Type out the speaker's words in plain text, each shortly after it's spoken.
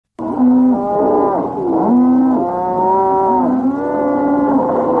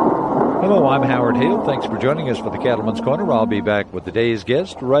I'm Howard Hale. Thanks for joining us for the Cattleman's Corner. I'll be back with the day's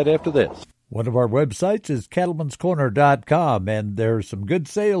guest right after this. One of our websites is cattleman'scorner.com, and there's some good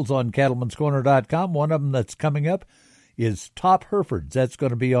sales on cattleman'scorner.com. One of them that's coming up is Topp Herefords. That's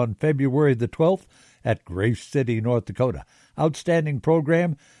going to be on February the 12th at Grace City, North Dakota. Outstanding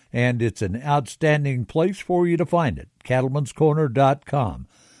program, and it's an outstanding place for you to find it, cattleman'scorner.com.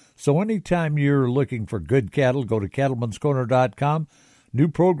 So anytime you're looking for good cattle, go to cattleman'scorner.com. New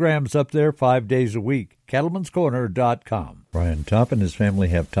programs up there 5 days a week, cattleman'scorner.com. Ryan Topp and his family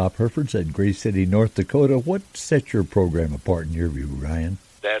have Topp Herefords at Grace City, North Dakota. What sets your program apart in your view, Ryan?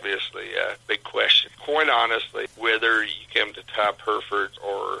 That is the big question. Quite honestly, whether you come to Topp Herefords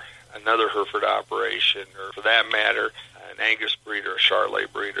or another Hereford operation, or for that matter, an Angus breeder, a Charolais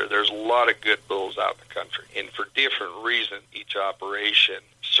breeder, there's a lot of good bulls out in the country. And for different reasons, each operation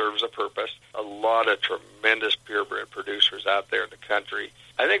serves a purpose. A lot of tremendous purebred producers out there in the country.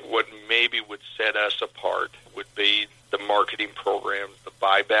 I think what maybe would set us apart would be the marketing programs, the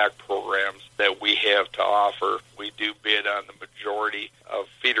buyback programs that we have to offer. We do bid on the majority of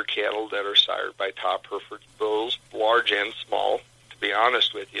feeder cattle that are sired by Topp Hereford bulls, large and small. To be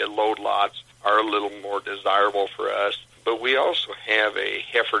honest with you, load lots are a little more desirable for us. But we also have a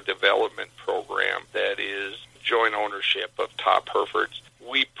heifer development program that is joint ownership of Topp Herefords.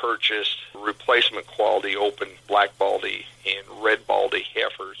 We purchase replacement quality open black baldy and red baldy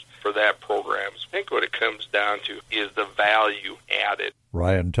heifers for that program. So I think what it comes down to is the value added.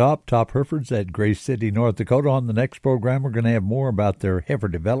 Ryan Topp, Topp Herefords at Grace City, North Dakota. On the next program, we're going to have more about their heifer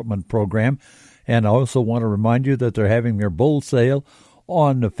development program. And I also want to remind you that they're having their bull sale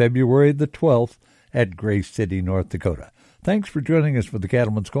on February the 12th at Grace City, North Dakota. Thanks for joining us for the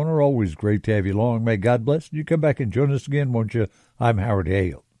Cattleman's Corner. Always great to have you along. May God bless. You come back and join us again, won't you? I'm Howard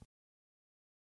Hale.